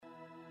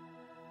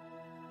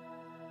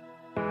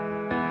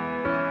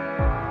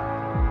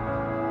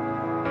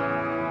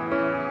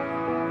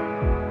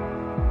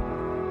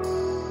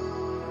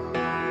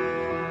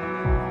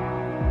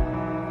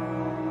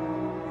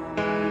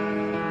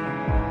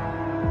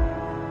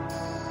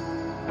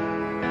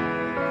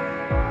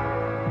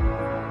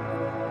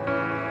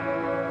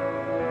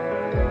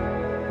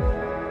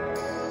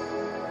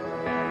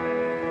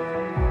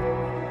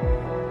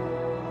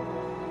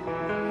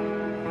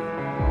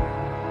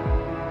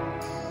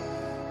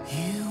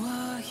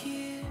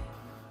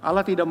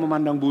Allah tidak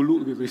memandang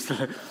bulu gitu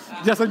istilahnya.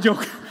 Just a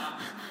joke.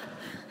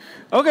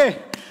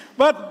 Oke,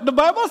 but the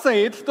Bible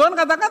says, Tuhan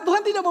katakan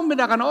Tuhan tidak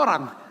membedakan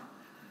orang.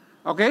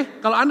 Oke,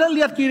 kalau Anda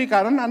lihat kiri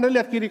kanan, Anda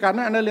lihat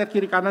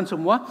kiri kanan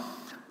semua.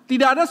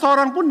 Tidak ada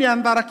seorang pun di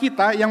antara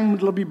kita yang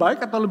lebih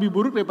baik atau lebih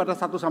buruk daripada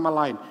satu sama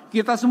lain.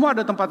 Kita semua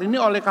ada tempat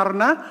ini oleh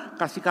karena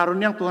kasih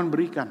karunia yang Tuhan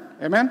berikan.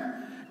 Amen.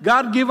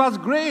 God give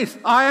us grace.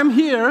 I am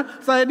here.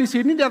 Saya di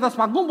sini di atas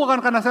panggung bukan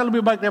karena saya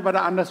lebih baik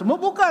daripada Anda semua,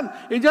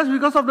 bukan. It's just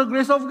because of the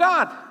grace of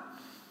God.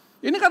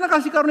 Ini karena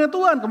kasih karunia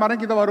Tuhan. Kemarin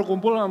kita baru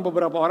kumpul dengan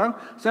beberapa orang.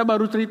 Saya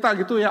baru cerita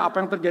gitu ya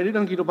apa yang terjadi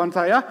dalam kehidupan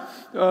saya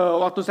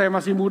waktu saya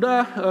masih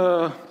muda,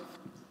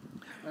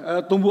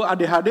 tumbuh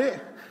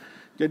ADHD.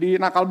 Jadi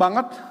nakal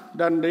banget,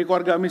 dan dari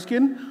keluarga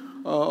miskin,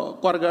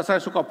 keluarga saya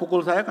suka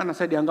pukul saya karena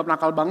saya dianggap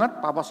nakal banget.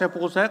 Papa saya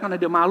pukul saya karena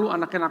dia malu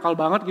anaknya nakal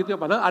banget gitu ya,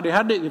 padahal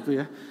ADHD gitu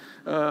ya.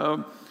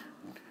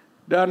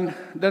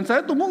 Dan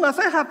saya tumbuh nggak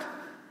sehat.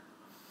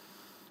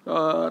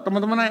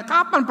 Teman-teman nanya,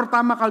 kapan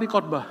pertama kali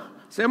khotbah?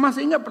 Saya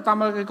masih ingat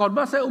pertama kali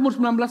khotbah saya umur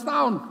 19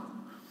 tahun.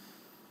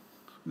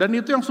 Dan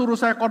itu yang suruh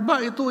saya khotbah,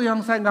 itu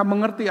yang saya nggak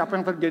mengerti apa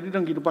yang terjadi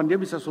dalam kehidupan dia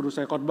bisa suruh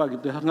saya khotbah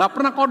gitu ya. Nggak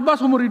pernah khotbah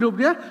seumur hidup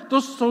dia,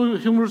 terus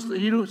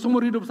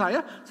seumur hidup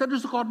saya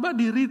disuruh khotbah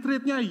di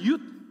retreatnya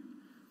youth.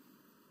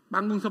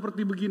 Panggung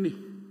seperti begini.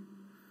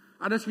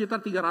 Ada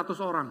sekitar 300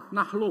 orang.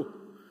 Nah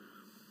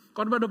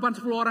khotbah depan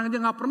 10 orang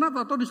aja nggak pernah,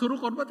 atau disuruh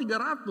khotbah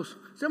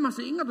 300. Saya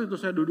masih ingat itu,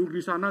 saya duduk di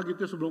sana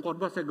gitu sebelum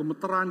khotbah, saya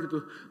gemeteran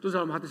gitu. Terus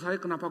dalam hati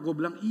saya, kenapa gue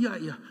bilang iya,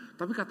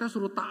 tapi katanya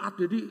suruh taat.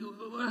 Jadi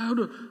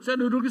saya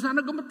duduk di sana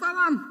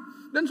gemeteran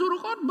dan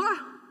suruh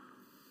khotbah.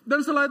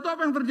 Dan setelah itu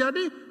apa yang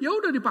terjadi? Ya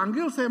udah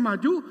dipanggil, saya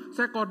maju,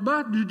 saya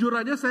khotbah. Jujur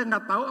aja saya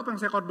nggak tahu apa yang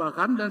saya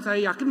khotbahkan, dan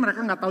saya yakin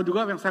mereka nggak tahu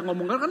juga apa yang saya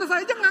ngomongkan karena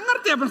saya aja nggak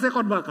ngerti apa yang saya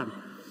khotbahkan.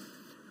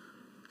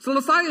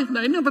 Selesai,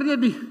 nah ini yang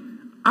terjadi.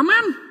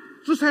 Amin.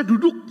 Terus saya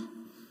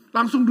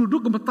langsung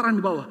duduk gemeteran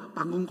di bawah,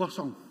 panggung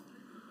kosong.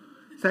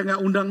 Saya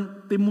nggak undang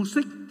tim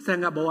musik,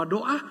 saya nggak bawa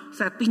doa,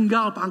 saya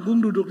tinggal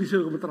panggung duduk di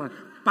situ gemeteran.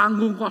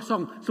 Panggung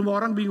kosong,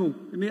 semua orang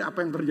bingung, ini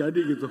apa yang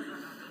terjadi gitu.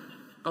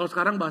 Kalau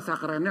sekarang bahasa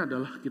kerennya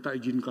adalah kita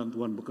izinkan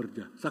Tuhan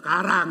bekerja.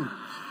 Sekarang,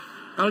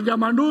 kalau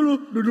zaman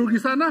dulu duduk di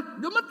sana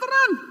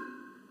gemeteran.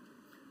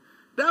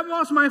 That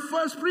was my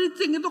first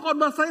preaching, itu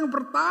khotbah saya yang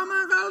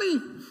pertama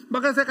kali.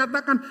 Makanya saya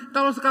katakan,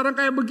 kalau sekarang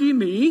kayak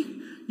begini,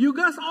 you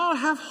guys all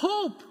have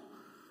hope.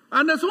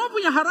 Anda semua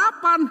punya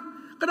harapan.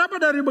 Kenapa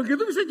dari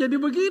begitu bisa jadi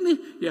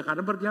begini? Ya karena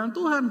berjalan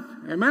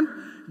Tuhan. Amen.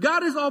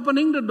 God is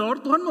opening the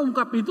door. Tuhan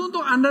membuka pintu untuk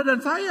Anda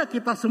dan saya.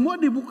 Kita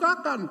semua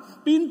dibukakan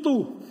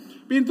pintu.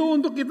 Pintu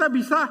untuk kita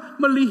bisa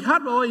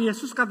melihat bahwa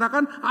Yesus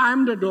katakan, I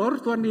am the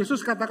door. Tuhan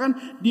Yesus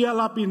katakan,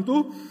 dialah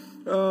pintu.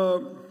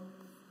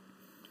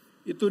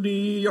 Itu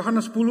di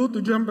Yohanes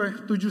 10,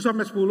 7-10.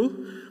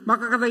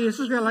 Maka kata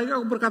Yesus, sekali lagi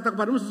aku berkata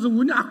kepadamu,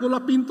 sesungguhnya akulah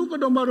pintu ke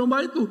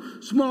domba-domba itu.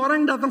 Semua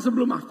orang yang datang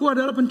sebelum aku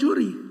adalah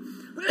pencuri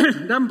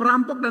dan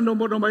perampok, dan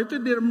domba-domba itu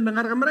tidak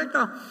mendengarkan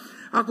mereka.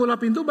 Akulah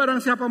pintu,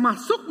 barang siapa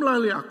masuk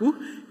melalui aku,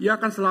 ia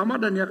akan selamat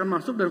dan ia akan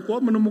masuk dan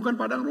keluar menemukan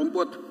padang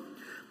rumput.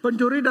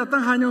 Pencuri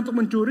datang hanya untuk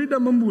mencuri dan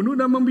membunuh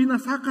dan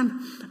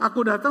membinasakan. Aku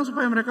datang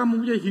supaya mereka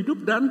mempunyai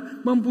hidup dan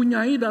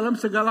mempunyai dalam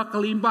segala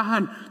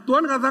kelimpahan.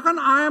 Tuhan katakan,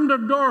 I am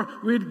the door.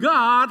 With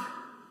God,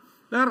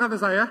 dengar kata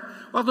saya,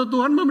 waktu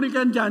Tuhan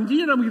memberikan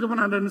janji dalam kehidupan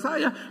Anda dan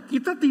saya,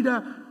 kita tidak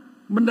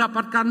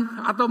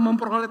mendapatkan atau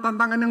memperoleh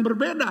tantangan yang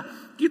berbeda.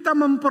 Kita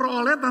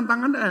memperoleh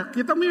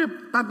kita punya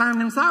tantangan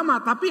yang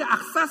sama, tapi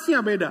aksesnya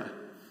beda.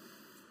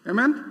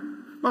 Amen.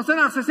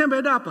 Maksudnya aksesnya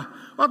beda apa?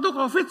 Waktu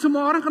COVID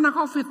semua orang kena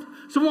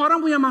COVID. Semua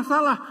orang punya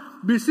masalah.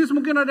 Bisnis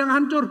mungkin ada yang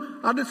hancur.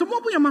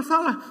 Semua punya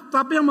masalah.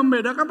 Tapi yang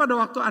membedakan pada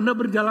waktu Anda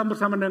berjalan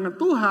bersama dengan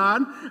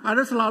Tuhan,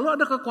 selalu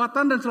ada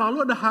kekuatan dan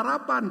selalu ada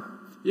harapan.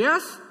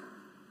 Yes?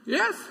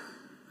 Yes?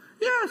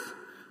 Yes.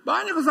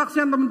 Banyak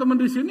kesaksian teman-teman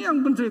di sini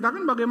yang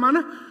menceritakan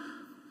bagaimana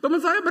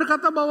teman saya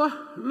berkata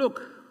bahwa, look,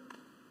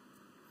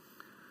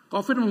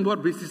 COVID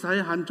membuat bisnis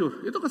saya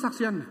hancur. Itu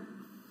kesaksiannya.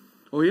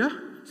 Oh ya?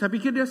 Saya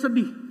pikir dia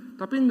sedih.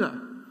 Tapi enggak.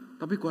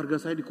 Tapi keluarga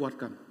saya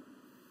dikuatkan.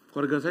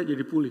 Keluarga saya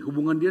jadi pulih.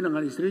 Hubungan dia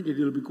dengan istrinya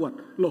jadi lebih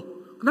kuat.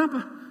 Loh,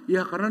 kenapa?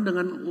 Ya karena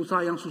dengan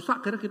usaha yang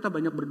susah, akhirnya kita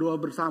banyak berdoa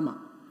bersama.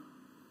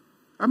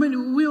 I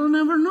mean, we'll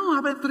never know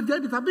apa yang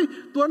terjadi.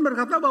 Tapi Tuhan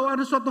berkata bahwa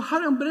ada suatu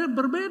hal yang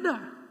berbeda.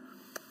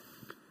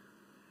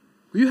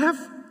 You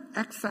have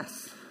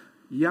access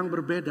yang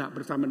berbeda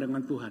bersama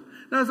dengan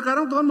Tuhan. Nah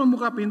sekarang Tuhan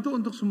membuka pintu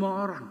untuk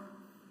semua orang.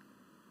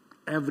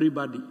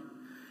 Everybody.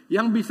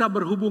 Yang bisa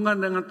berhubungan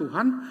dengan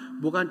Tuhan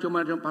bukan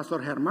cuma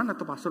Pastor Herman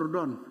atau Pastor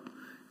Don.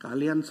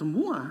 Kalian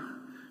semua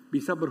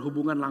bisa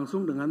berhubungan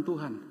langsung dengan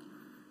Tuhan.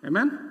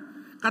 Amen.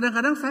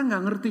 Kadang-kadang saya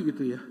nggak ngerti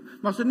gitu ya.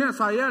 Maksudnya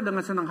saya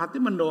dengan senang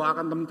hati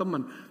mendoakan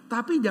teman-teman.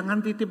 Tapi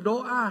jangan titip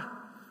doa.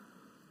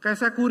 Kayak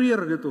saya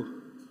kurir gitu.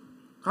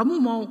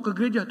 Kamu mau ke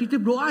gereja, titip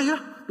doa ya.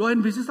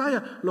 Doain bisnis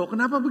saya. Loh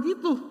kenapa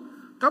begitu?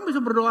 Kamu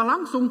bisa berdoa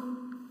langsung.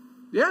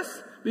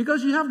 Yes.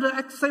 Because you have the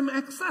same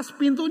access.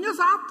 Pintunya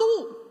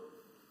satu.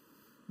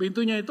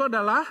 Pintunya itu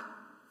adalah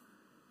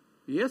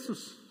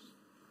Yesus.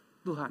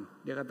 Tuhan.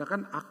 Dia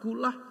katakan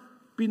akulah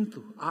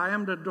pintu. I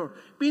am the door.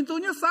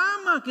 Pintunya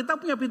sama, kita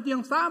punya pintu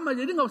yang sama,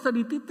 jadi gak usah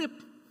dititip.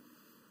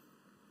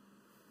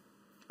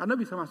 Anda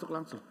bisa masuk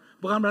langsung.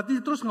 Bukan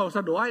berarti terus gak usah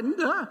doain,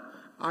 enggak.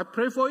 I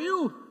pray for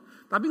you.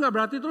 Tapi gak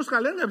berarti terus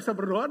kalian gak bisa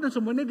berdoa dan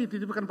semuanya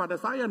dititipkan pada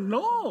saya.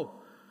 No.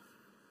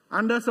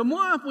 Anda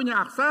semua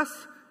punya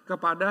akses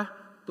kepada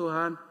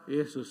Tuhan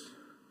Yesus.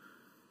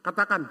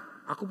 Katakan,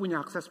 aku punya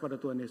akses pada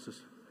Tuhan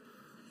Yesus.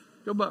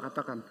 Coba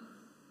katakan.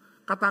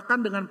 Katakan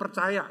dengan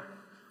percaya.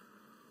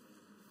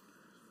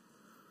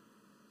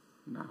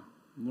 Nah,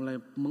 mulai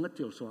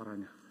mengecil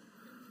suaranya.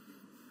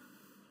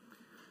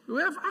 We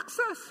have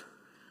access.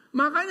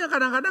 Makanya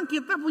kadang-kadang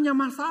kita punya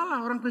masalah.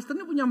 Orang Kristen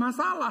ini punya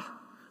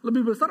masalah.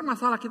 Lebih besar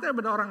masalah kita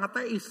daripada orang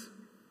ateis.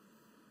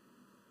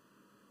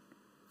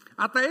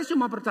 Ateis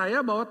cuma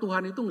percaya bahwa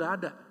Tuhan itu gak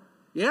ada.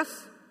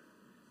 Yes?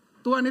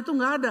 Tuhan itu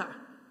gak ada.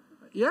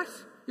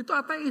 Yes? Itu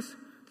ateis.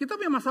 Kita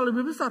punya masalah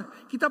lebih besar.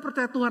 Kita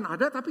percaya Tuhan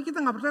ada, tapi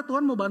kita gak percaya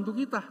Tuhan mau bantu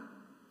kita.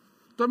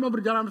 Tuhan mau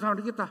berjalan bersama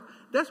kita.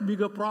 That's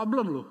bigger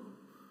problem loh.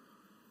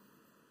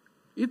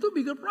 Itu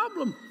bigger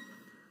problem.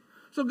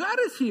 So God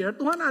is here,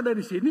 Tuhan ada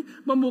di sini,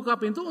 membuka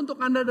pintu untuk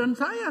Anda dan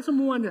saya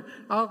semuanya.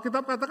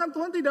 Alkitab katakan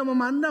Tuhan tidak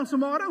memandang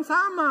semua orang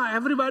sama.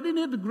 Everybody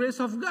need the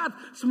grace of God.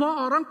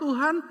 Semua orang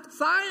Tuhan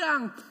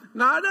sayang.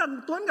 Nggak ada,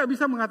 Tuhan nggak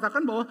bisa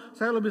mengatakan bahwa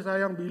saya lebih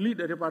sayang Billy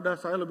daripada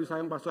saya lebih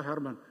sayang Pastor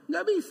Herman.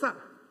 Nggak bisa.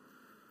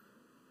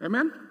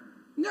 Amen?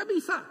 Nggak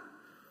bisa.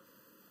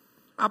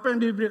 Apa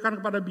yang diberikan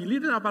kepada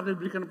Billy dan apa yang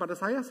diberikan kepada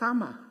saya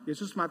sama.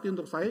 Yesus mati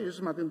untuk saya,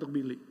 Yesus mati untuk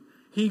Billy.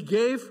 He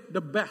gave the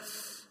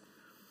best.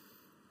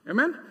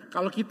 Amen.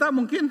 Kalau kita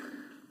mungkin,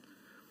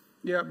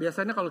 ya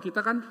biasanya kalau kita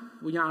kan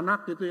punya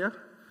anak gitu ya.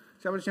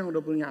 Siapa sih yang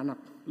udah punya anak?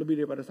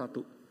 Lebih daripada satu.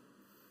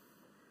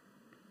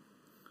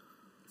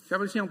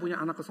 Siapa sih yang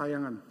punya anak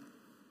kesayangan?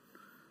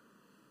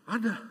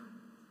 Ada.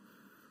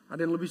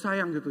 Ada yang lebih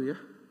sayang gitu ya.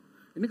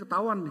 Ini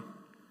ketahuan nih.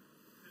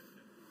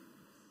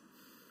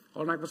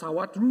 Kalau naik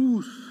pesawat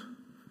terus,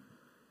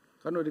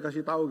 kan udah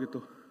dikasih tahu gitu.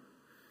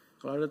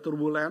 Kalau ada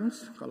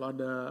turbulence, kalau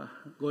ada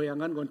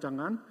goyangan,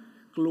 goncangan,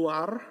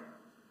 keluar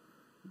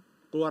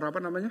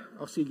apa namanya?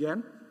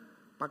 Oksigen.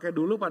 Pakai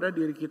dulu pada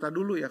diri kita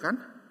dulu ya kan.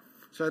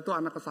 Soalnya itu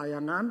anak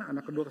kesayangan,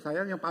 anak kedua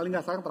kesayangan, yang paling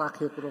gak sayang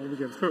terakhir kurang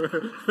lebih gitu.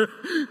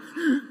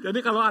 Jadi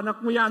kalau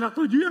anak punya anak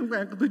 7, yang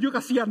ke-7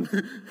 kasihan.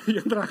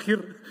 Yang terakhir.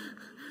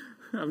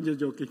 I'm just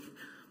joking.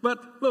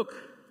 But look,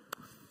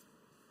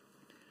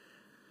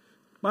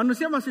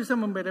 manusia masih bisa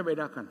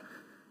membeda-bedakan.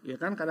 Ya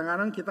kan,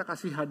 kadang-kadang kita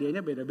kasih hadiahnya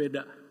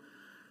beda-beda.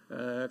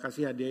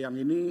 Kasih hadiah yang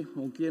ini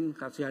mungkin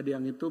kasih hadiah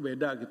yang itu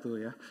beda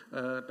gitu ya.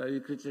 Dari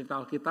cerita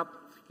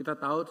Alkitab kita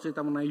tahu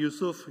cerita mengenai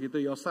Yusuf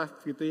gitu, Yosef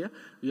gitu ya.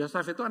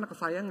 Yosef itu anak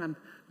kesayangan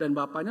dan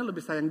bapaknya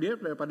lebih sayang dia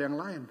daripada yang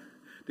lain.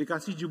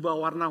 Dikasih jubah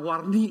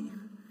warna-warni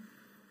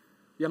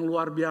yang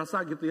luar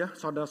biasa gitu ya,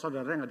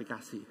 saudara-saudaranya nggak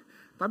dikasih.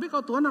 Tapi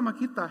kalau Tuhan sama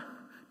kita,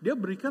 dia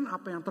berikan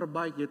apa yang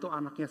terbaik, yaitu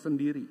anaknya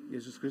sendiri.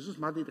 Yesus Kristus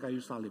mati di kayu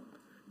salib.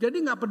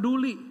 Jadi nggak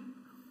peduli.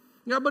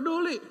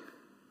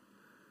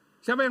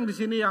 Siapa yang di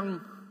sini yang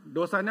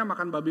dosanya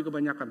makan babi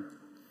kebanyakan?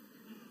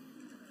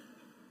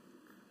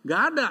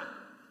 Gak ada.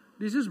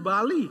 This is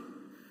Bali.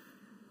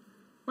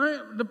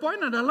 The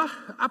point adalah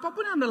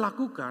apapun yang Anda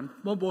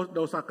lakukan, mau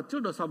dosa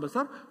kecil, dosa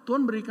besar,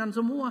 Tuhan berikan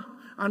semua.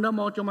 Anda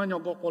mau cuma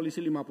nyogok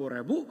polisi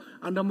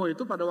 50.000, Anda mau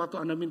itu pada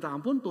waktu Anda minta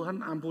ampun, Tuhan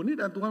ampuni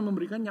dan Tuhan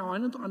memberikan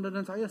nyawanya untuk Anda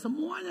dan saya.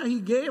 Semuanya,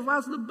 He gave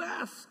us the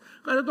best.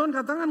 Karena Tuhan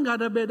katakan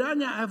gak ada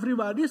bedanya.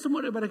 Everybody,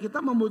 semua daripada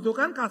kita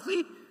membutuhkan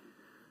kasih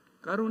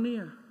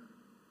karunia.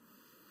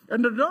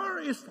 And the door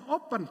is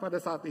open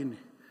pada saat ini.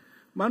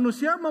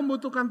 Manusia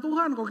membutuhkan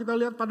Tuhan. Kalau kita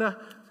lihat pada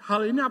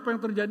hal ini apa yang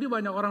terjadi,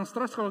 banyak orang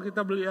stres. Kalau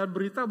kita lihat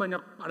berita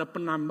banyak ada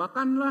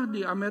penembakan lah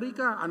di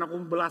Amerika. Anak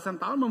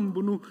belasan tahun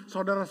membunuh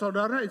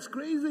saudara-saudaranya. It's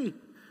crazy.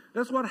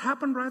 That's what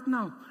happened right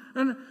now.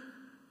 Dan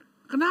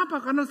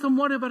kenapa? Karena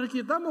semua daripada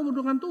kita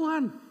membutuhkan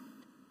Tuhan.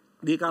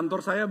 Di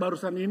kantor saya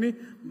barusan ini,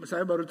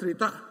 saya baru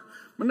cerita.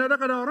 Mendadak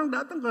ada orang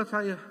datang ke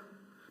saya.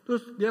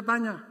 Terus dia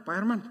tanya, Pak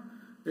Herman.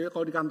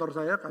 Kalau di kantor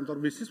saya, kantor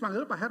bisnis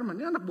manggil Pak Herman,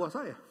 ini anak buah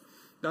saya.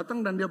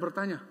 Datang dan dia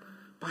bertanya,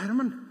 Pak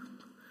Herman,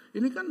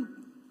 ini kan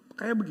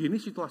kayak begini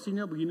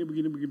situasinya, begini.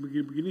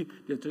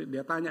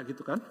 Dia tanya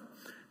gitu kan.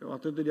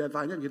 Waktu itu dia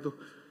tanya gitu,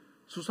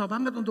 susah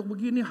banget untuk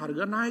begini,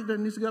 harga naik dan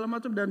ini segala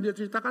macam. Dan dia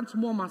ceritakan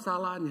semua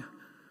masalahnya.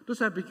 Terus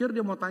saya pikir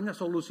dia mau tanya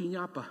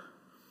solusinya apa.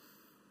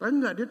 Tapi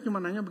enggak, dia cuma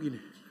nanya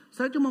begini.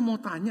 Saya cuma mau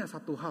tanya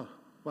satu hal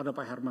pada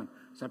Pak Herman.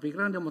 Saya pikir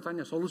dia mau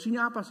tanya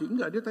solusinya apa sih.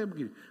 Enggak, dia tanya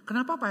begini.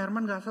 Kenapa Pak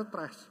Herman gak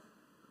stres?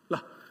 Lah,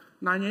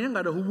 nanyanya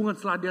gak ada hubungan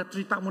setelah dia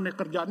cerita mengenai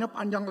kerjaannya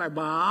panjang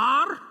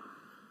lebar.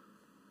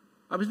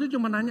 Habis itu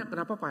cuma nanya,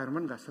 kenapa Pak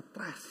Herman gak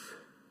stres?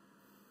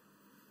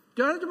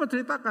 Jangan cuma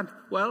ceritakan,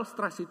 well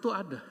stres itu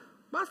ada.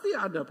 Pasti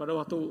ada pada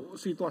waktu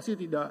situasi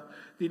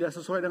tidak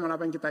sesuai dengan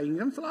apa yang kita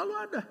inginkan, selalu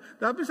ada.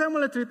 Tapi saya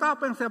mulai cerita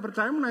apa yang saya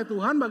percaya mengenai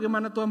Tuhan,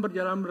 bagaimana Tuhan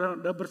berjalan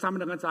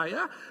bersama dengan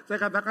saya. Saya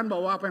katakan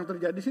bahwa apa yang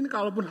terjadi di sini,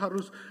 kalaupun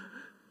harus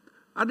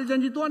ada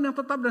janji Tuhan yang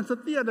tetap dan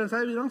setia, dan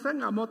saya bilang saya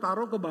nggak mau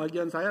taruh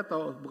kebahagiaan saya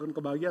atau bukan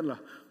kebahagiaan lah,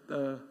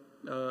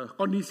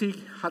 kondisi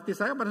hati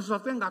saya pada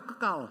sesuatu yang nggak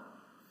kekal.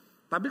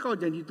 Tapi kalau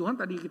janji Tuhan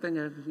tadi kita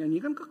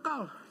nyanyikan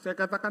kekal. Saya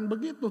katakan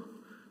begitu.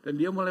 Dan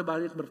dia mulai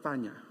balik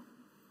bertanya.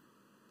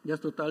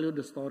 Just to tell you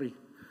the story.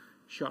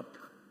 Short.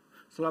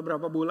 Setelah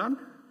berapa bulan?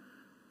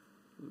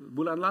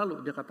 Bulan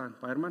lalu dia katakan,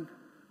 Pak Herman,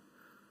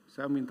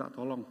 saya minta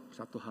tolong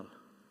satu hal.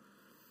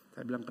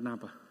 Saya bilang,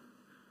 kenapa?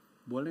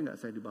 Boleh gak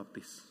saya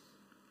dibaptis?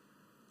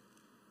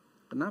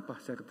 Kenapa?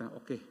 Saya katakan,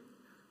 oke.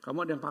 Kamu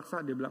ada yang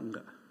paksa? Dia bilang,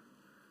 enggak.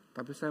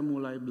 Tapi saya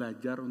mulai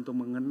belajar untuk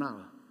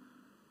mengenal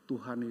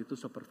Tuhan itu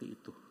seperti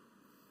itu.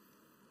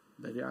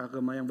 Dari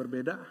agama yang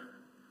berbeda,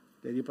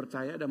 jadi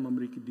percaya dan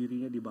memberi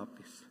dirinya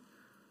dibaptis.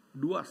 2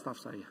 staf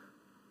saya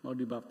mau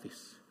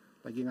dibaptis.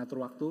 Lagi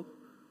ngatur waktu,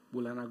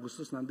 bulan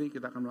Agustus nanti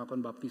kita akan melakukan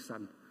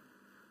baptisan.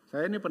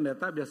 Saya ini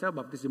pendeta biasanya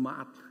baptis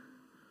jemaat.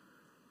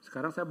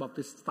 Sekarang saya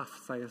baptis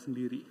staf saya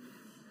sendiri.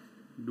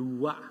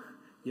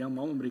 2 yang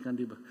mau memberikan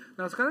dibaptis.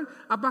 Nah sekarang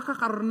apakah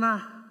karena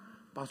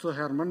Pastor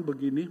Herman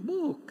begini?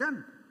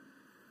 Bukan.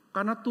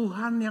 Karena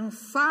Tuhan yang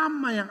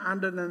sama yang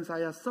Anda dan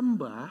saya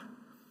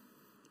sembah,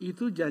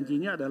 itu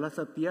janjinya adalah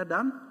setia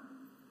dan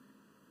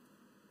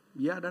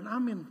ya dan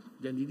amin.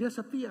 Janji dia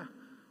setia.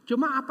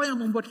 Cuma apa yang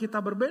membuat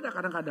kita berbeda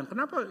kadang-kadang?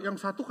 Kenapa yang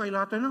satu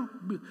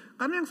kailatannya?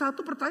 Karena yang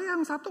satu percaya,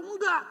 yang satu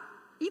enggak.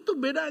 Itu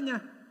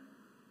bedanya.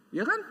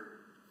 Ya kan?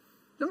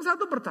 Yang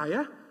satu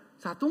percaya,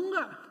 satu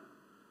enggak.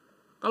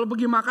 Kalau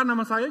pergi makan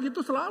sama saya gitu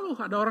selalu.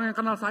 Ada orang yang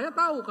kenal saya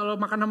tahu. Kalau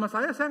makan sama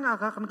saya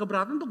nggak akan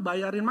keberatan untuk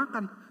bayarin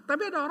makan.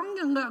 Tapi ada orang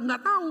yang nggak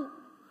tahu.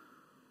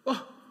 Oh,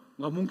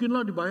 nggak mungkin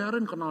lah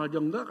dibayarin, kenal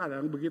aja enggak,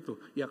 kadang begitu.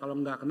 Ya kalau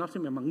nggak kenal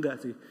sih memang enggak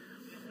sih.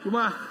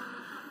 Cuma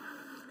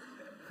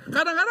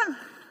kadang-kadang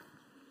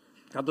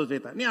satu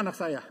cerita, ini anak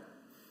saya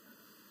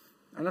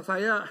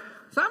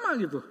sama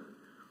gitu.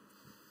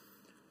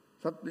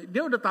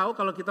 Dia udah tahu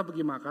kalau kita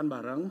pergi makan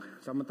bareng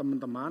sama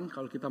teman-teman,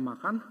 kalau kita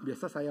makan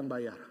biasa saya yang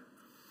bayar.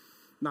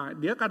 Nah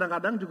dia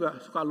kadang-kadang juga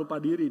suka lupa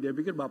diri, dia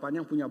pikir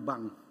bapaknya punya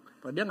bank.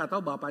 Padahal dia nggak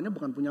tahu bapaknya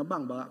bukan punya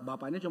bank,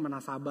 bapaknya cuma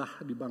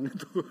nasabah di bank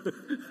itu.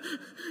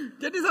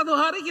 Jadi satu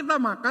hari kita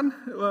makan,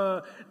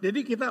 jadi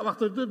kita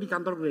waktu itu di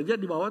kantor gereja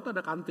di bawah itu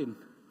ada kantin.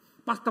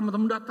 Pas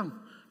teman-teman datang,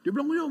 dia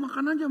bilang, yuk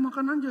makan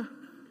aja.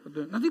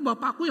 Nanti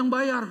bapakku yang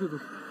bayar gitu.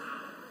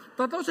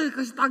 Tahu-tahu saya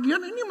kasih tagihan,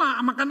 ini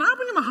makan apa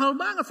ini mahal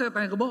banget. Saya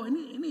tanya ke bawah,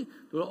 ini.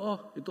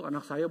 Oh itu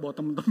anak saya bawa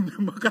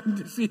teman-teman makan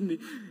di sini.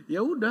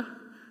 Ya udah,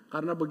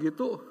 karena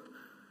begitu.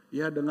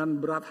 Ya dengan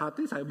berat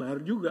hati saya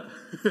bayar juga.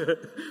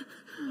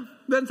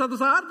 Dan satu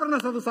saat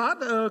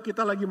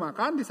kita lagi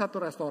makan di satu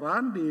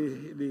restoran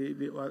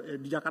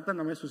di Jakarta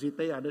namanya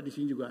Susite, ada di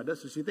sini juga ada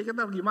Susite.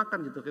 Kita lagi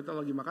makan gitu, saya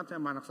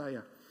sama anak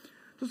saya.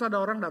 Terus ada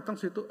orang datang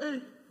situ,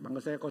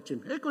 bangga saya Kocin,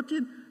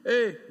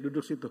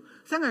 duduk situ.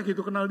 Saya nggak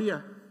gitu kenal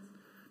dia,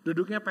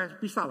 duduknya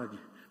pisah lagi.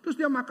 Terus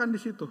dia makan di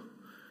situ,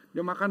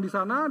 dia makan di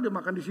sana, dia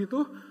makan di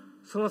situ.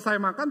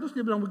 Selesai makan terus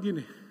dia bilang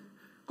begini.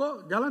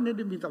 Kok jalan ya,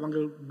 dia minta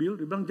panggil Bill,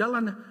 dia bilang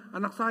jalan ya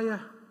anak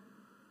saya.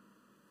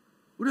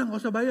 Udah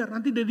gak usah bayar,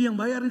 nanti Dedi yang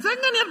bayarin. Saya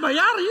gak niat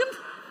bayarin.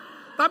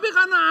 Tapi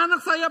karena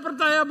anak saya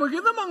percaya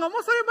begitu, mau gak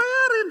mau saya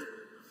bayarin.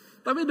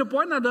 Tapi the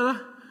point adalah,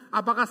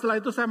 apakah setelah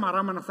itu saya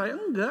marah sama anak saya?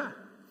 Enggak.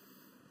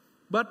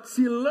 But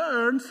she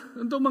learns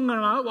untuk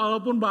mengenal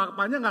walaupun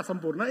bapaknya gak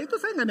sempurna, itu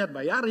saya gak niat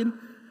bayarin.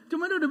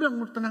 Cuma dia udah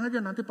bilang, tenang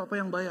aja nanti papa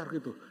yang bayar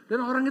gitu.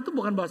 Dan orang itu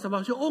bukan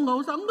bahasa-bahasa, oh gak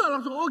usah, enggak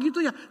langsung, oh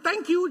gitu ya,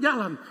 thank you,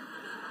 jalan.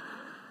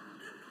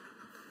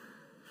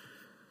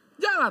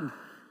 Jalan.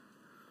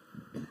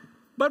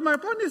 But my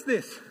point is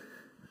this.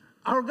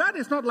 Our God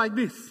is not like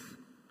this.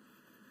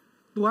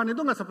 Tuhan itu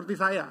gak seperti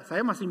saya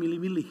masih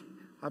milih-milih.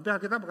 Tapi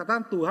Alkitab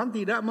berkata Tuhan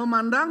tidak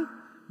memandang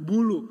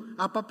bulu.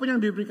 Apapun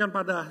yang diberikan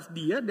pada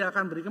dia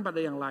akan berikan pada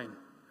yang lain.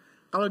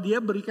 Kalau dia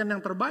berikan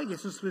yang terbaik,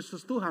 Yesus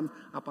Kristus Tuhan,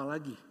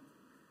 apalagi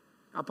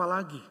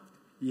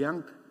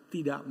yang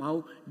tidak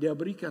mau dia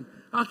berikan.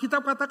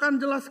 Alkitab katakan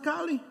jelas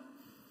sekali.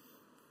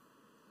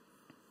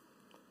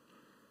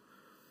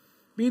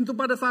 Pintu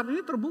pada saat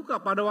ini terbuka.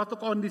 Pada waktu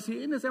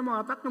kondisi ini saya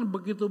mengatakan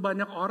begitu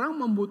banyak orang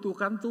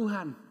membutuhkan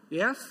Tuhan.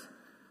 Yes.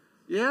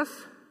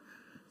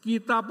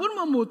 Kita pun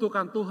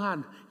membutuhkan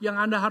Tuhan. Yang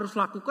Anda harus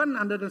lakukan,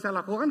 Anda dan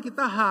saya lakukan,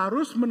 kita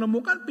harus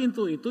menemukan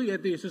pintu itu,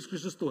 yaitu Yesus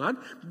Kristus Tuhan.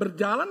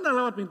 Berjalan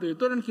lewat pintu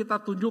itu dan kita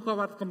tunjuk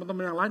kepada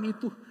teman-teman yang lain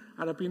itu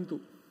ada pintu.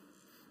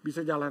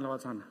 Bisa jalan lewat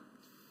sana.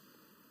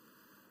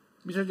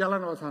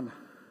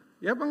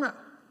 Ya apa enggak?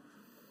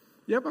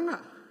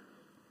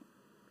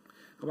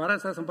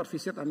 Kemarin saya sempat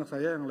visit anak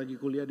saya yang lagi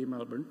kuliah di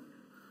Melbourne.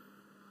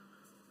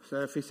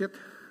 Saya visit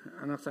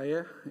anak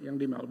saya yang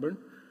di Melbourne.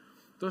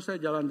 Terus saya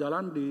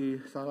jalan-jalan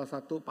di salah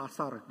satu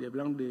pasar. Dia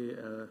bilang di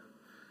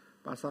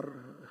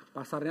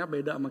pasarnya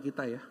beda sama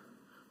kita ya.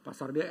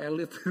 Pasar dia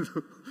elit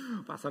gitu.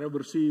 Pasarnya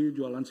bersih,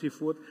 jualan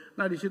seafood.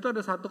 Nah di situ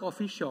ada satu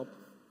coffee shop.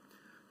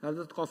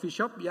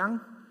 Yang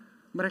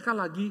mereka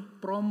lagi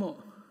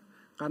promo.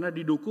 Karena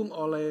didukung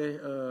oleh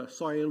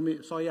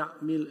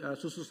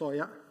susu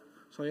soya.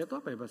 Soya itu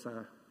apa ya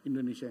bahasa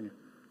Indonesianya?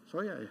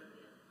 Soya ya?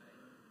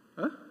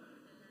 Hah?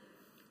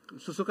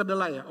 Susu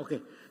kedelai ya?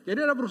 Oke. Jadi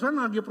ada perusahaan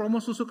lagi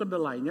promo susu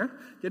kedelainya.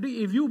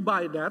 Jadi if you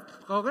buy that,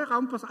 kalau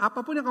kamu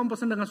apapun yang kamu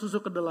pesan dengan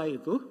susu kedelai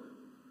itu,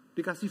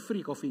 dikasih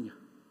free kopinya.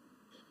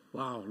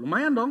 Wow,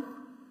 lumayan dong.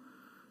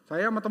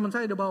 Saya sama teman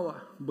saya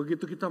dibawa.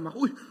 Begitu kita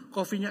makan,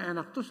 kopinya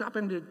enak. Terus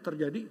apa yang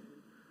terjadi?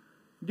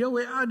 Dia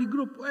WA di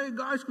grup,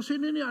 guys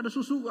kesini nih ada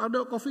susu,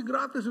 ada kopi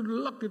gratis,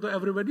 udah gitu.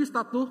 Everybody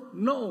start to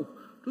know.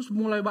 Terus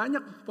mulai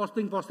banyak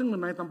posting-posting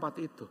mengenai tempat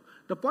itu.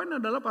 The point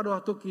adalah pada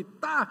waktu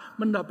kita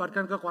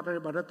mendapatkan kekuatan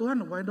daripada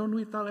Tuhan, why don't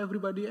we tell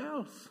everybody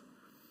else?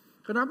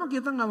 Kenapa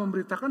kita gak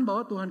memberitakan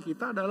bahwa Tuhan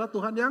kita adalah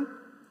Tuhan yang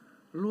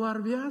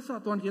luar biasa.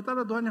 Tuhan kita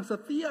adalah Tuhan yang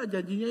setia,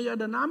 janjinya ya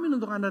dan amin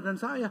untuk Anda dan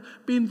saya.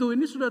 Pintu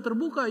ini sudah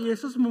terbuka,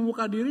 Yesus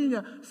membuka dirinya.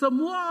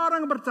 Semua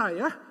orang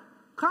percaya,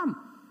 come,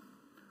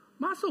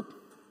 masuk.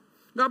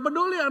 Gak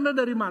peduli Anda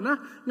dari mana,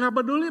 gak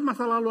peduli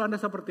masa lalu Anda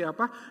seperti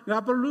apa,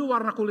 gak peduli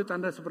warna kulit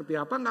Anda seperti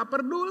apa, gak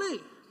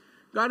peduli.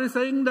 God is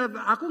saying that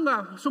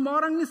semua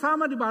orang ini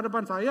sama di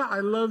hadapan saya,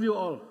 I love you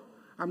all.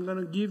 I'm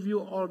gonna give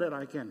you all that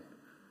I can.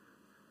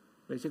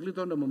 Basically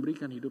Tuhan sudah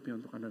memberikan hidupnya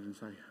untuk Anda dan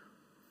saya.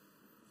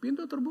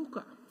 Pintu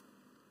terbuka.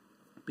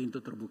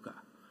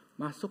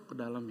 Masuk ke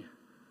dalamnya.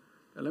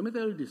 Let me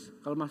tell you this,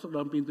 kalau masuk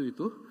dalam pintu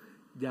itu,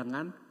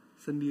 jangan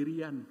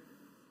sendirian.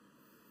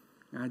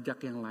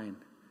 Ngajak yang lain.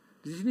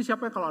 Di sini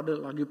siapa yang kalau ada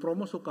lagi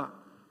promo suka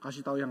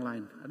kasih tahu yang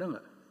lain? Ada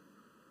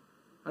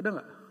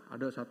nggak?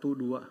 Ada 1,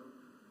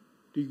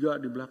 2,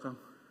 3 di belakang.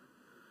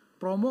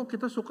 Promo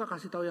kita suka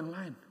kasih tahu yang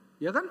lain,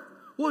 ya kan?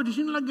 Wah di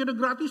sini lagi ada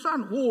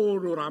gratisan,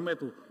 udah rame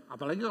tuh.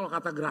 Apalagi kalau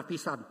kata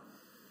gratisan,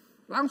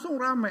 langsung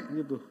rame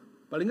gitu.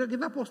 Paling nggak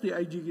kita post di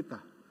IG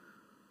kita.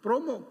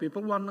 Promo,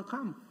 people wanna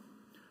come.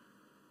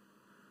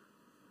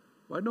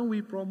 Why don't we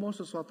promo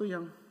sesuatu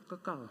yang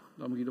kekal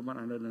dalam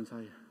kehidupan Anda dan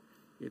saya,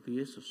 yaitu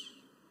Yesus.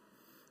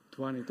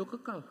 Tuhan itu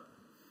kekal.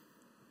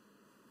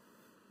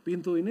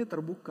 Pintu ini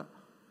terbuka.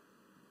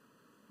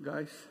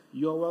 Guys,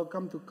 you are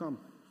welcome to come.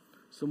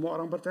 Semua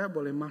orang percaya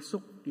boleh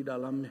masuk di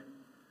dalamnya.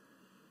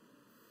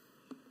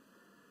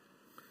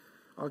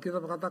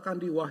 Alkitab katakan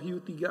di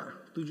Wahyu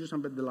 3,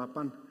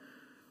 7-8.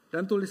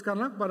 Dan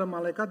tuliskanlah kepada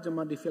malaikat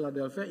jemaat di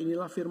Philadelphia,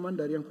 inilah firman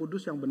dari yang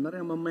kudus yang benar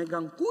yang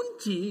memegang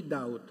kunci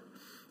Daud.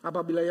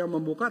 Apabila yang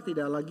membuka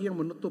tidak lagi yang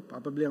menutup.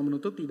 Apabila yang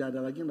menutup tidak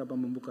ada lagi yang dapat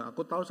membuka.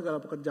 Aku tahu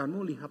segala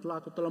pekerjaanmu, lihatlah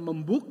aku telah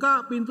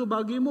membuka pintu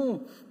bagimu.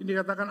 Ini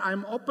dikatakan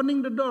I'm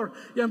opening the door.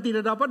 Yang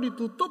tidak dapat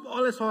ditutup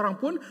oleh seorang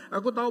pun.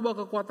 Aku tahu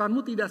bahwa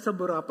kekuatanmu tidak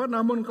seberapa.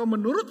 Namun kau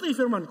menuruti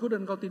firmanku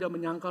dan kau tidak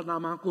menyangkal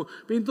namaku.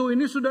 Pintu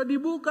ini sudah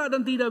dibuka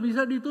dan tidak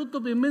bisa ditutup.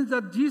 It means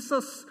that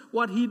Jesus,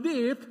 what he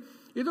did,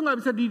 itu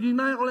gak bisa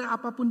didinai oleh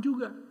apapun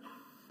juga.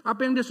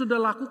 Apa yang dia sudah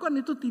lakukan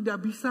itu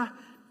tidak bisa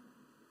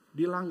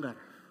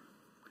dilanggar.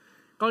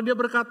 Kalau dia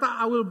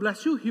berkata, I will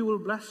bless you, he will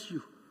bless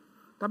you.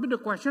 Tapi the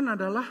question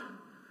adalah,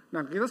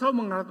 nah kita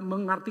selalu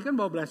mengartikan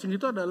bahwa blessing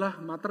itu adalah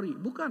materi.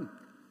 Bukan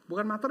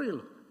materi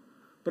loh.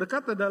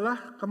 Berkat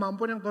adalah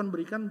kemampuan yang Tuhan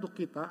berikan untuk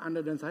kita,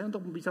 Anda dan saya,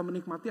 untuk bisa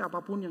menikmati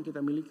apapun yang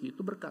kita miliki.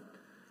 Itu berkat.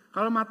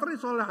 Kalau materi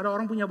soalnya ada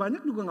orang punya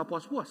banyak juga gak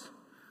puas-puas.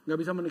 Gak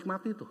bisa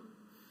menikmati itu.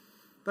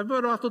 Tapi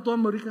pada waktu Tuhan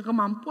memberikan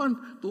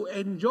kemampuan to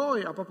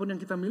enjoy apapun yang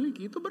kita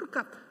miliki, itu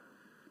berkat.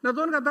 Nah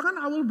Tuhan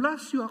katakan, I will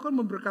bless you, aku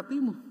akan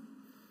memberkatimu.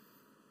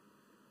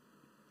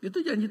 Itu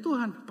janji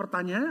Tuhan.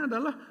 Pertanyaannya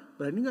adalah,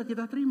 berani gak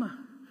kita terima?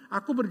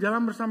 Aku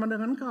berjalan bersama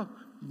dengan kau.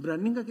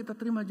 Berani gak kita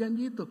terima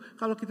janji itu?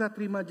 Kalau kita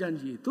terima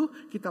janji itu,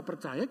 kita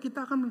percaya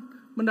kita akan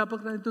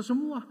mendapatkan itu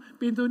semua.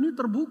 Pintu ini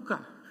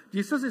terbuka.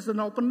 Jesus is an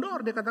open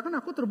door. Dia katakan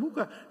aku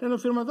terbuka. Dan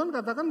firman Tuhan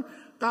katakan,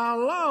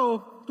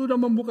 kalau sudah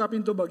membuka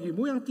pintu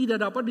bagimu yang tidak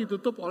dapat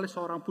ditutup oleh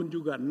seorang pun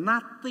juga.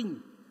 Nothing.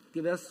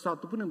 Tidak ada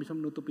sesuatu pun yang bisa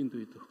menutup pintu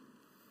itu.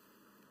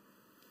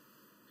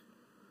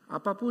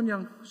 Apapun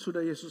yang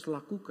sudah Yesus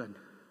lakukan,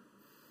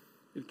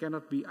 it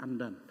cannot be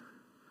undone.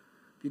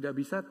 Tidak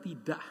bisa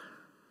tidak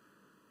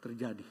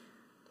terjadi.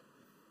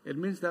 It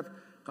means that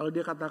kalau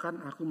dia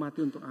katakan aku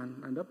mati untuk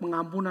Anda,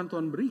 pengampunan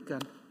Tuhan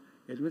berikan,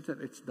 it means that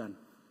it's done.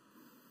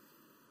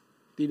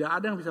 Tidak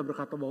ada yang bisa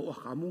berkata bahwa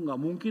kamu nggak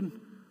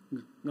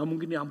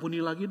mungkin diampuni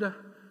lagi dah.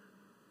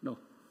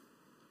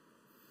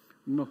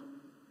 No.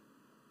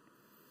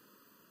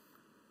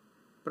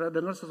 Pernah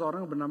dengar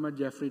seseorang bernama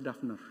Jeffrey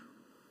Dahmer?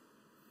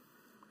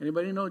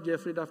 Anybody know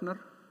Jeffrey Dahmer?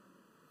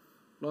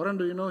 Lauren,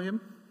 do you know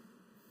him?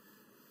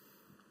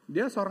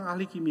 Dia seorang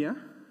ahli kimia,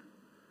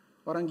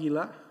 orang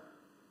gila,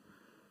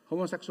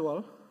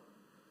 homoseksual,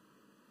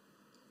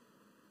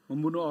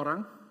 membunuh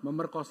orang,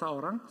 memerkosa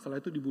orang, setelah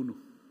itu dibunuh.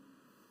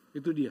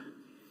 Itu dia.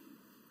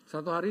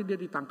 Satu hari dia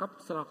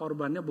ditangkap setelah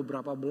korbannya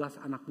beberapa belas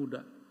anak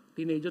muda,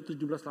 teenager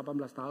 17-18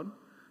 tahun,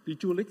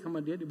 diculik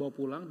sama dia, dibawa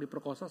pulang,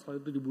 diperkosa,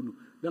 setelah itu dibunuh.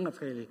 Dengar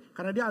sekali,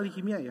 karena dia ahli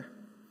kimia ya.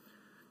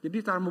 Jadi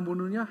cara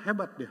membunuhnya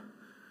hebat dia.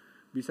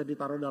 Bisa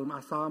ditaruh dalam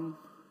asam,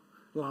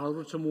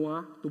 larut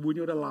semua,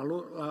 tubuhnya udah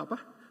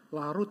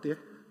larut ya.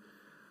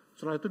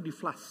 Setelah itu di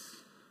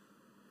flash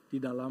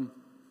di dalam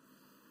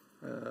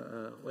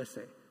WC.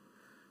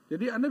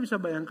 Jadi Anda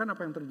bisa bayangkan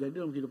apa yang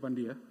terjadi dalam kehidupan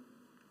dia.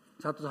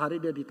 Satu hari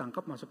dia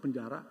ditangkap, masuk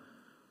penjara.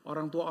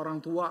 Orang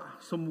tua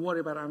semua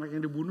daripada anak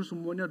yang dibunuh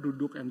semuanya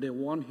duduk and they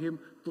want him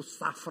to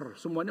suffer.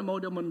 Semuanya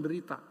mau dia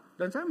menderita.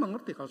 Dan saya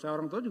mengerti kalau saya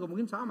orang tua juga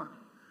mungkin sama.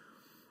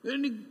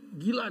 Ini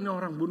gila nih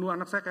orang bunuh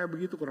anak saya kayak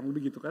begitu, kurang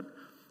lebih gitu kan.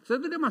 Setelah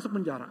itu dia masuk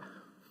penjara.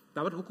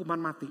 dapat hukuman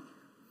mati.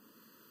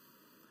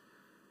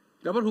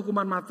 Dapat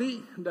hukuman mati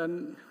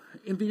dan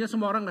intinya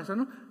semua orang nggak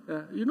senang.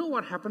 You know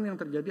what happened, yang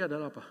terjadi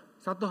adalah apa?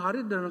 Satu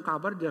hari dengan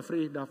kabar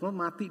Jeffrey Dahmer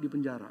mati di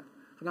penjara.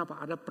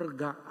 Kenapa?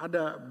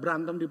 Ada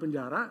berantem di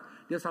penjara,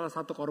 dia salah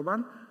satu korban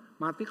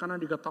mati karena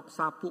digetok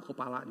sapu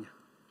kepalanya.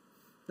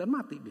 Dan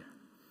mati dia.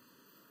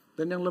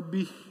 Dan yang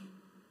lebih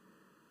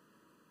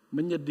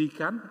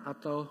menyedihkan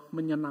atau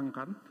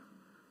menyenangkan,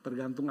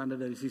 tergantung Anda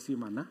dari sisi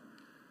mana,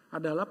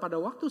 adalah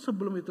pada waktu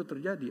sebelum itu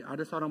terjadi,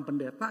 ada seorang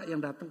pendeta yang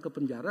datang ke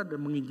penjara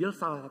dan menginjil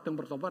salah satu yang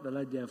bertobat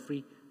adalah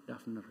Jeffrey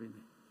Dahmer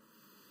ini.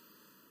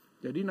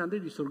 Jadi nanti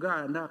di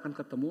surga Anda akan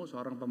ketemu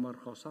seorang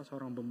pemerkosa,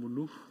 seorang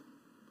pembunuh,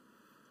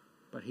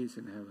 but he's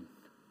in heaven.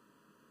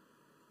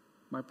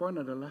 My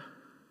point adalah,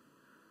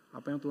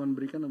 apa yang Tuhan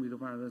berikan dalam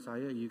kehidupan Anda dan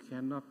saya,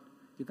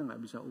 kita nggak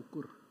bisa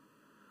ukur.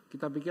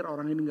 Kita pikir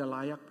orang ini nggak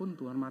layak pun,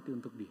 Tuhan mati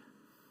untuk dia.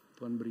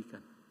 Tuhan berikan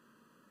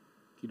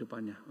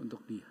kehidupannya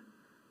untuk dia.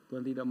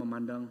 Tuhan tidak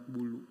memandang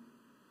bulu.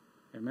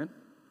 Amen.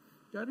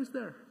 God is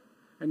there.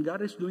 And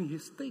God is doing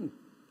His thing.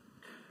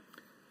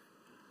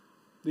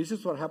 This is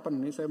what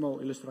happened. Ini saya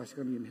mau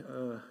ilustrasikan gini.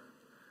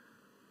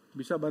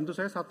 Bisa bantu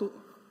saya satu?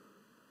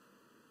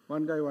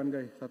 One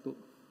guy, satu.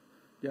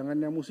 Jangan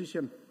yang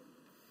musician.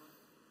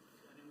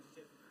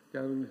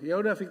 Ya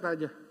udah, Victa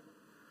aja.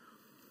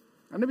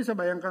 Anda bisa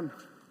bayangkan.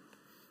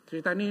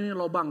 Cerita ini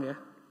lobang ya.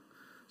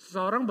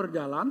 Seseorang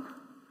berjalan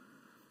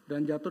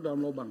dan jatuh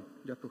dalam lobang.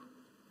 Ya,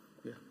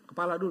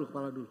 kepala dulu.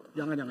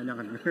 Jangan.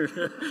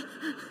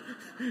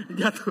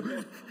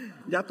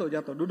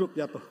 jatuh, duduk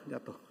jatuh.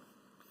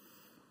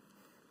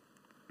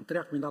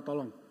 Teriak minta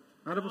tolong.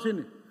 Ngadep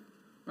sini,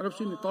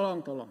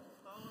 tolong.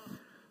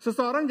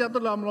 Seseorang jatuh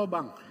dalam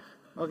lubang.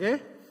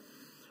 Oke?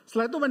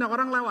 Setelah itu banyak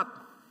orang lewat.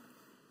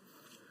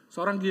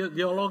 Seorang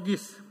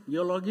geologis,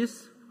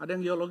 ada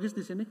yang geologis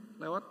di sini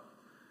lewat?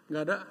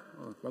 Enggak ada?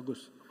 Oh,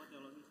 bagus.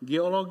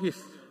 Geologis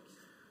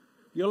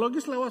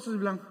lewat terus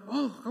bilang,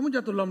 "Oh, kamu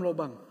jatuh dalam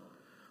lubang.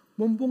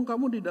 Mumpung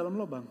kamu di dalam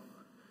lubang,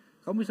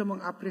 kamu bisa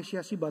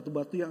mengapresiasi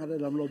batu-batu yang ada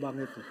dalam lubang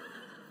itu."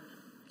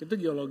 Itu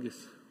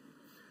geologis.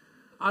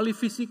 Ahli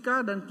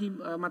fisika dan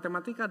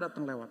matematika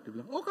datang lewat.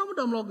 Dia bilang, "Oh, kamu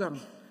dalam lubang.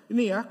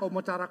 Ini ya, kalau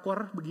mau cara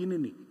keluar begini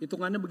nih.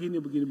 Hitungannya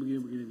begini.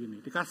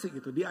 Dikasih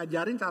gitu.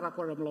 Diajarin cara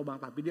keluar dalam lubang.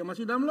 Tapi dia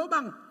masih dalam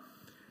lubang.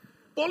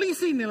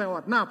 Polisi nih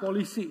lewat. Nah,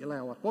 polisi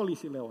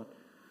lewat.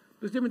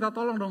 Terus dia minta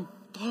tolong dong.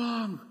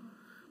 Tolong.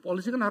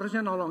 Polisi kan harusnya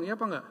nolong. Iya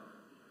apa enggak?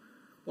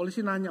 Polisi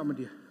nanya sama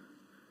dia.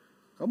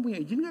 Kamu punya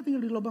izin gak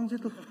tinggal di lubang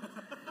situ?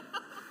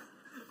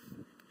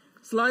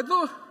 Setelah itu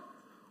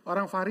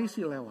orang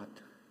Farisi lewat.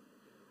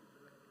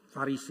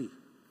 Farisi.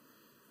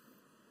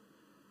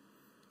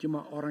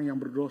 Cuma orang yang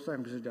berdosa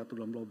yang bisa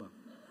jatuh dalam lubang.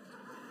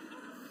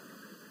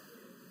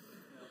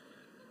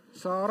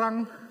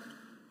 Seorang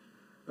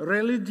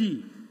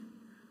religi.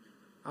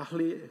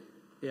 Ahli,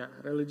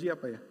 religi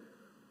apa ya?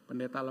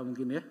 Pendeta lah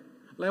mungkin ya.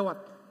 Lewat.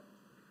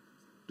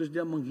 Terus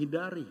dia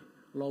menghindari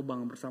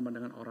lubang bersama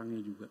dengan orangnya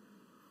juga.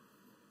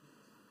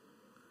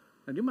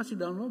 Nah, dia masih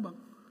dalam lubang.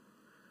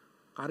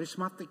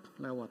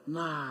 Karismatik lewat.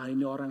 Nah,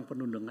 ini orang yang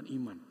penuh dengan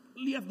iman.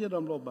 Lihat dia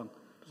dalam lubang.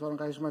 Terus orang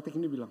karismatik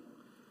ini bilang,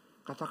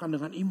 katakan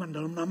dengan iman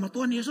dalam nama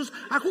Tuhan Yesus,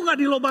 aku gak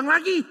di lubang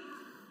lagi.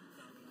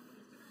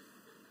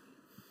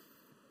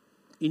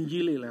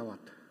 Injili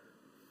lewat.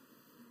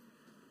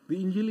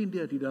 Diinjilin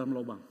dia di dalam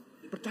lubang.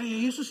 Percaya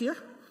Yesus ya.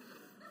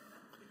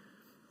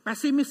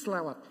 Pesimis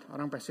lewat.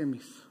 Orang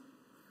pesimis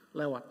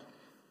lewat.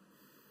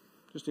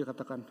 Terus dia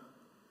katakan,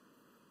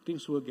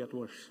 things will get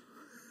worse.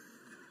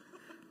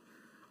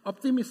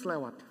 Optimis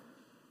lewat.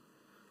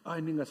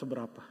 Ini gak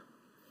seberapa.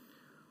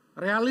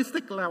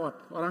 Realistik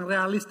lewat. Orang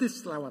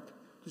realistis lewat.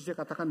 Terus dia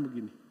katakan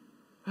begini.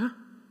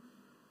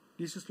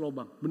 This is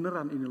lubang.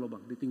 Beneran ini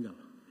lubang. Ditinggal.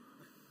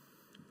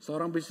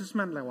 Seorang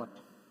businessman lewat.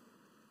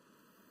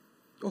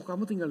 Oh,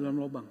 kamu tinggal dalam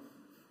lubang.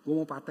 Gue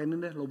mau patenin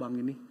deh lubang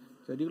ini.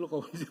 Jadi lo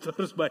kalau di situ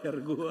harus bayar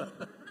gue.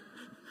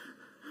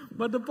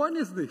 But the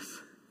point is this.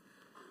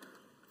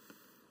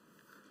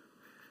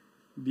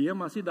 Dia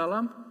masih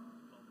dalam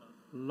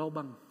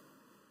lubang.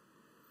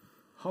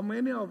 How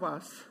many of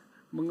us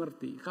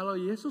mengerti kalau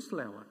Yesus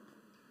lewat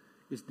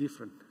is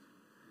different.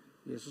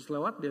 Yesus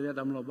lewat, dia lihat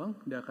dalam lubang,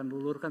 dia akan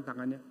lulurkan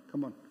tangannya.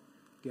 Come on,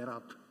 get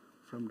out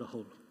from the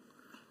hole.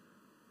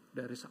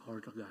 There is our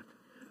God.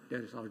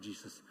 There is our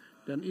Jesus.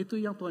 Dan itu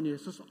yang Tuhan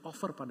Yesus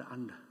offer pada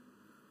Anda.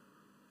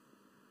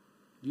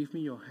 Give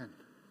me your hand.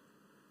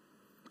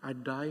 I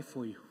die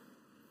for you.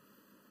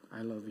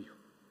 I love you.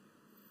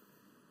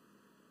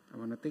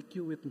 I want to take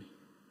you with me.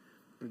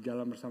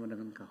 Berjalan bersama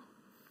dengan kau.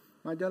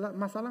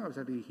 Masalah gak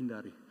bisa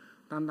dihindari.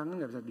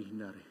 Tantangan gak bisa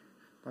dihindari.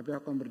 Tapi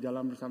aku akan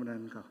berjalan bersama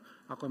dengan kau.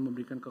 Aku akan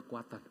memberikan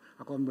kekuatan.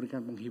 Aku akan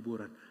memberikan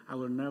penghiburan. I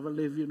will never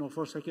leave you nor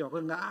forsake you.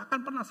 Aku gak akan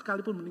pernah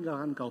sekalipun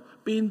meninggalkan kau.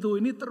 Pintu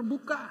ini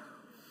terbuka.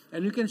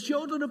 And you can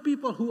show to the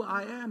people who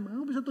I am.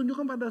 Aku bisa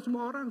tunjukkan pada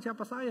semua orang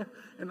siapa saya.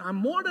 And I'm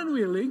more than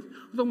willing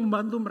untuk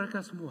membantu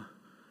mereka semua.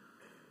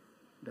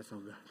 That's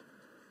our God.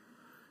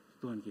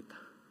 Tuhan kita.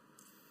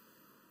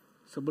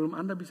 Sebelum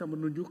Anda bisa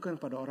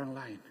menunjukkan pada orang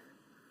lain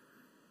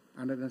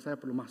Anda dan saya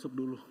perlu masuk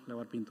dulu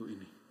lewat pintu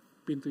ini.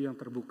 Pintu yang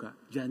terbuka,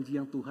 janji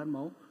yang Tuhan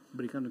mau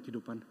berikan untuk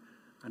kehidupan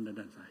Anda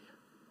dan saya.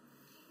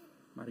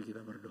 Mari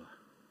kita berdoa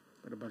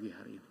pada pagi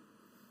hari ini.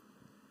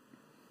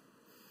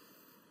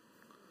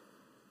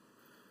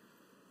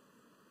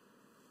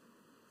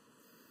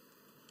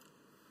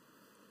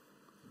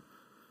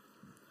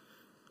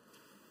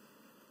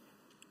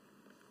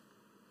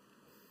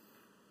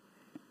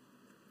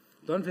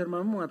 Tuhan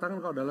firman-Mu mengatakan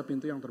Kau adalah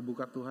pintu yang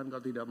terbuka Tuhan,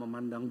 Kau tidak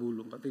memandang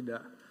bulu, Kau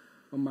tidak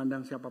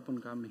memandang siapapun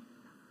kami.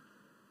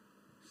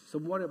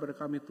 Semua daripada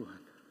kami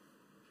Tuhan.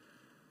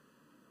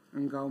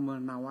 Engkau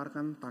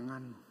menawarkan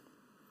tangan-Mu.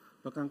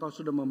 Bahkan Kau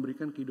sudah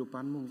memberikan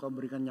kehidupan-Mu, Engkau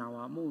berikan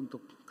nyawa-Mu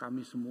untuk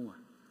kami semua.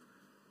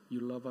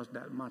 You love us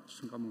that much,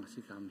 Engkau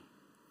mengasihi kami.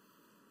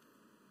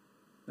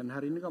 Dan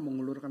hari ini Kau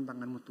mengulurkan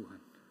tangan-Mu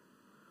Tuhan.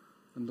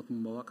 Untuk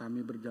membawa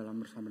kami berjalan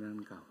bersama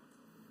dengan Kau.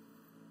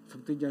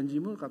 Seperti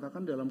janji-Mu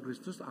katakan dalam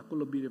Kristus aku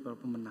lebih daripada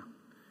pemenang.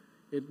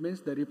 It means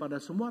daripada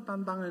semua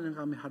tantangan yang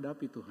kami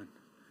hadapi Tuhan.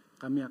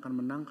 Kami akan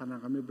menang karena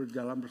kami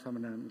berjalan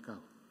bersama dengan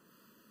Engkau.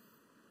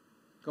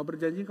 Kau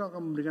berjanji Kau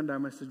akan memberikan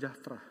damai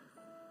sejahtera.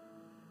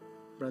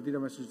 Berarti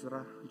damai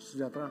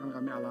sejahtera akan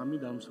kami alami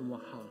dalam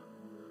semua hal.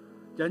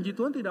 Janji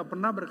Tuhan tidak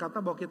pernah berkata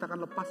bahwa kita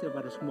akan lepas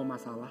daripada semua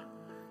masalah.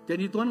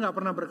 Janji Tuhan gak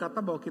pernah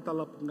berkata bahwa kita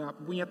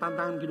gak punya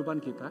tantangan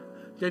kehidupan kita.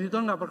 Janji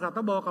Tuhan gak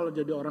berkata bahwa kalau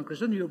jadi orang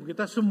Kristen hidup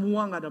kita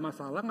semua gak ada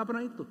masalah. Gak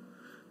pernah itu.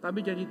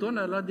 Tapi janji Tuhan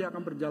adalah Dia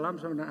akan berjalan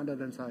bersama dengan Anda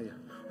dan saya.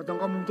 Atau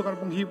engkau membutuhkan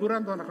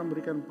penghiburan, Tuhan akan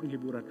berikan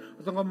penghiburan.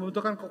 Atau engkau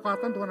membutuhkan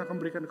kekuatan, Tuhan akan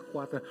berikan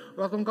kekuatan.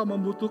 Atau engkau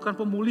membutuhkan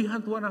pemulihan,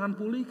 Tuhan akan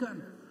pulihkan.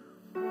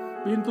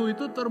 Pintu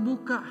itu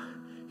terbuka.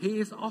 He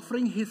is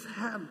offering His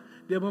hand.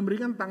 Dia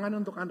memberikan tangan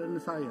untuk Anda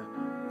dan saya.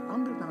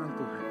 Ambil tangan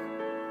Tuhan.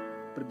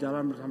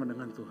 Berjalan bersama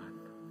dengan Tuhan.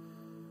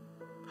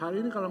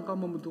 Hari ini kalau engkau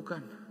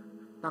membutuhkan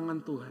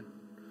tangan Tuhan,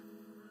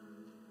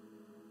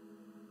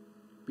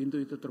 pintu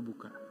itu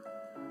terbuka.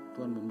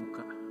 Tuhan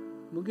membuka.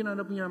 Mungkin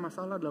Anda punya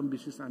masalah dalam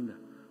bisnis Anda.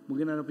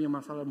 Mungkin Anda punya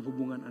masalah dalam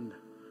hubungan Anda.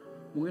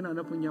 Mungkin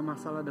Anda punya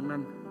masalah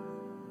dengan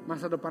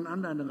masa depan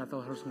Anda gak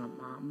tahu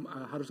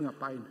harus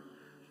ngapain.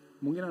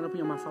 Mungkin Anda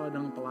punya masalah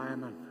dengan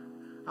pelayanan.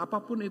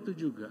 Apapun itu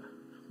juga.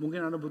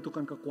 Mungkin Anda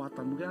butuhkan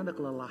kekuatan. Mungkin Anda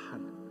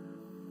kelelahan.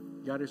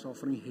 God is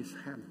offering His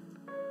hand.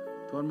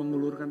 Tuhan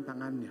mengulurkan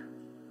tangannya.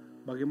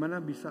 Bagaimana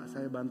bisa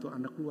saya bantu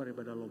Anda keluar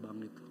daripada lubang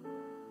itu?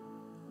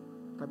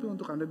 Tapi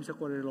untuk Anda bisa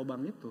keluar dari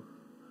lubang itu,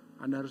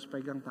 Anda harus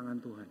pegang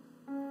tangan Tuhan.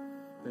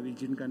 Dan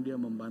izinkan Dia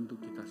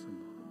membantu kita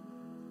semua.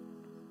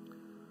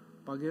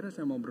 Pagi hari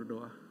saya mau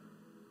berdoa.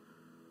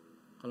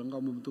 Kalau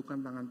engkau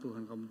membutuhkan tangan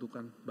Tuhan, engkau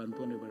membutuhkan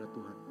bantuan daripada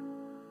Tuhan.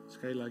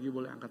 Sekali lagi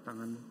boleh angkat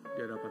tanganmu di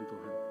hadapan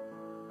Tuhan.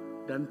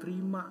 Dan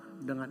terima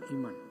dengan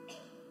iman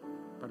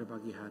pada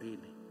pagi hari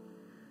ini.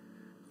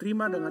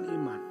 Terima dengan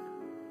iman.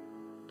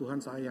 Tuhan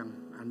sayang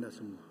Anda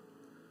semua.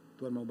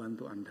 Tuhan mau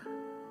bantu Anda.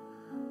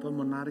 Tuhan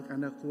menarik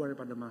Anda keluar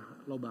daripada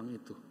lubang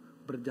itu.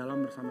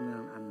 Berjalan bersama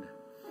dengan Anda.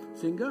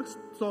 Sehingga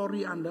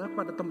story Anda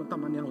pada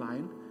teman-teman yang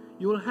lain,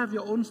 you will have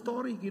your own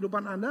story.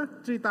 Kehidupan Anda,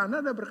 cerita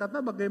Anda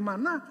berkata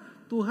bagaimana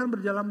Tuhan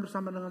berjalan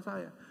bersama dengan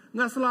saya.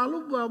 Gak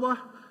selalu bahwa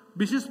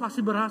bisnis pasti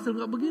berhasil,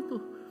 gak begitu.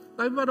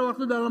 Tapi pada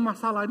waktu dalam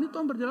masalah ini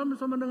Tuhan berjalan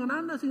bersama dengan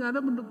Anda. Sehingga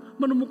Anda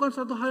menemukan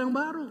satu hal yang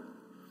baru.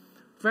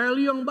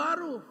 Value yang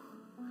baru.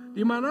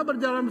 Di mana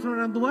berjalan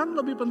bersama dengan Tuhan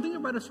lebih penting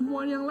daripada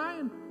semua yang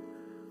lain.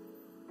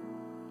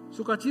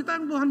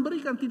 Sukacita yang Tuhan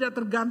berikan tidak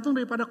tergantung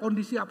daripada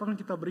kondisi apa yang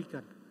kita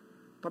berikan.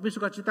 Tapi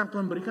sukacita yang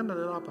Tuhan berikan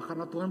adalah apa?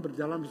 Karena Tuhan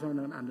berjalan bersama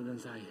dengan Anda dan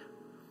saya.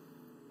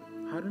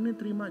 Hari ini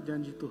terima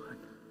janji Tuhan.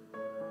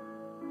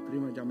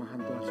 Terima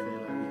jamahan Tuhan sekali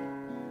lagi.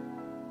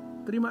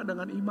 Terima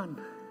dengan iman.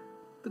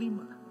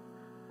 Terima.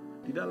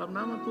 Di dalam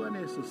nama Tuhan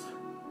Yesus.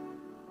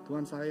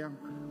 Tuhan sayang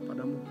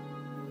padamu.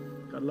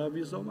 God love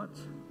you so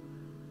much.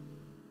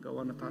 God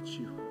wanna touch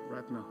you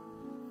right now.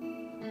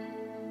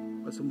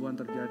 Kesembuhan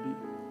terjadi,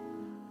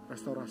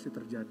 restorasi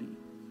terjadi,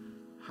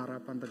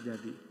 harapan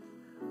terjadi,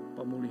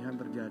 pemulihan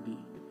terjadi,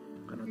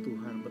 karena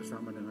Tuhan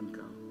bersama dengan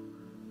kau.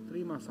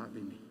 Terima saat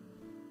ini,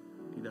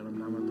 di dalam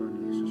nama Tuhan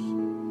Yesus,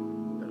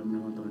 dalam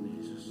nama Tuhan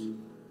Yesus,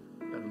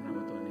 dalam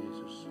nama Tuhan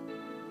Yesus,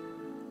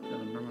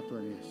 dalam nama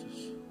Tuhan Yesus.